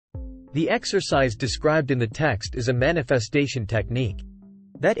The exercise described in the text is a manifestation technique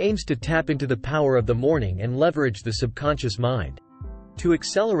that aims to tap into the power of the morning and leverage the subconscious mind to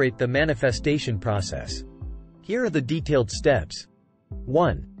accelerate the manifestation process. Here are the detailed steps.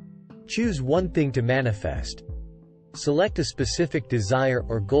 1. Choose one thing to manifest. Select a specific desire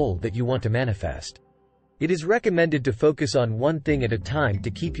or goal that you want to manifest. It is recommended to focus on one thing at a time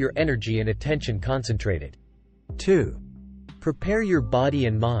to keep your energy and attention concentrated. 2. Prepare your body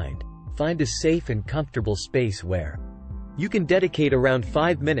and mind. Find a safe and comfortable space where you can dedicate around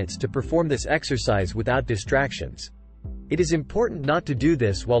 5 minutes to perform this exercise without distractions. It is important not to do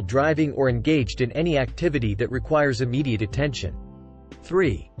this while driving or engaged in any activity that requires immediate attention.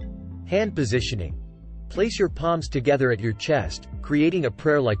 3. Hand positioning. Place your palms together at your chest, creating a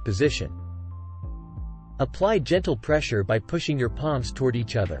prayer-like position. Apply gentle pressure by pushing your palms toward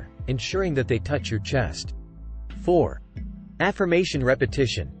each other, ensuring that they touch your chest. 4. Affirmation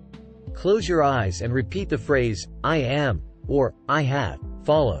repetition. Close your eyes and repeat the phrase, "I am," or "I have,"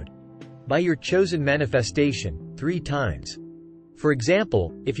 followed by your chosen manifestation 3 times. For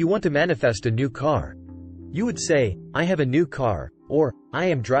example, if you want to manifest a new car, you would say, "I have a new car," or "I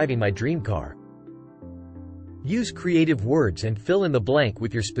am driving my dream car." Use creative words and fill in the blank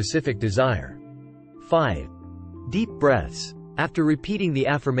with your specific desire. 5. Deep breaths. After repeating the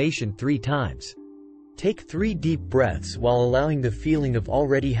affirmation 3 times, take 3 deep breaths while allowing the feeling of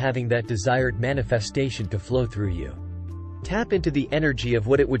already having that desired manifestation to flow through you. Tap into the energy of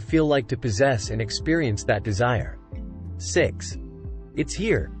what it would feel like to possess and experience that desire. 6. It's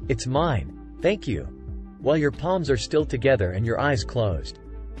here, it's mine, thank you. While your palms are still together and your eyes closed,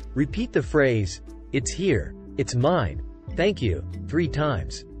 repeat the phrase, "It's here, it's mine, thank you," 3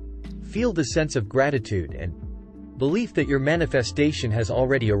 times. Feel the sense of gratitude and belief that your manifestation has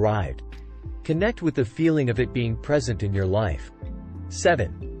already arrived. Connect with the feeling of it being present in your life.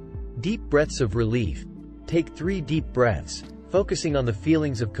 7. Deep breaths of relief. Take 3 deep breaths, focusing on the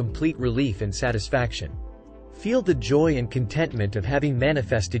feelings of complete relief and satisfaction. Feel the joy and contentment of having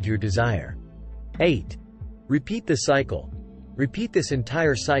manifested your desire. 8. Repeat the cycle. Repeat this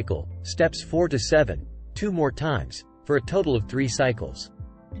entire cycle, steps 4 to 7, 2 more times, for a total of 3 cycles.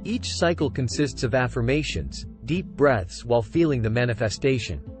 Each cycle consists of affirmations, deep breaths while feeling the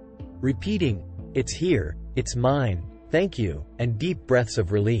manifestation, repeating, "It's here, it's mine, thank you," and deep breaths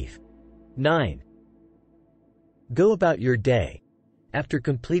of relief. 9. Go about your day. After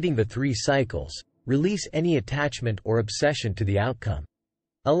completing the 3 cycles, release any attachment or obsession to the outcome.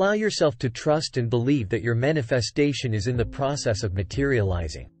 Allow yourself to trust and believe that your manifestation is in the process of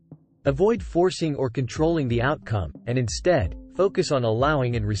materializing. Avoid forcing or controlling the outcome, and instead, focus on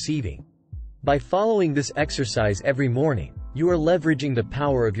allowing and receiving. By following this exercise every morning, you are leveraging the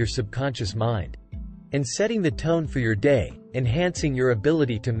power of your subconscious mind and setting the tone for your day, enhancing your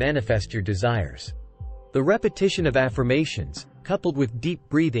ability to manifest your desires. The repetition of affirmations, coupled with deep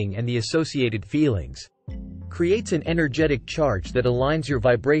breathing and the associated feelings, creates an energetic charge that aligns your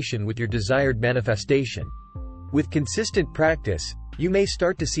vibration with your desired manifestation. With consistent practice, you may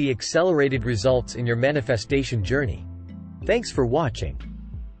start to see accelerated results in your manifestation journey. Thanks for watching.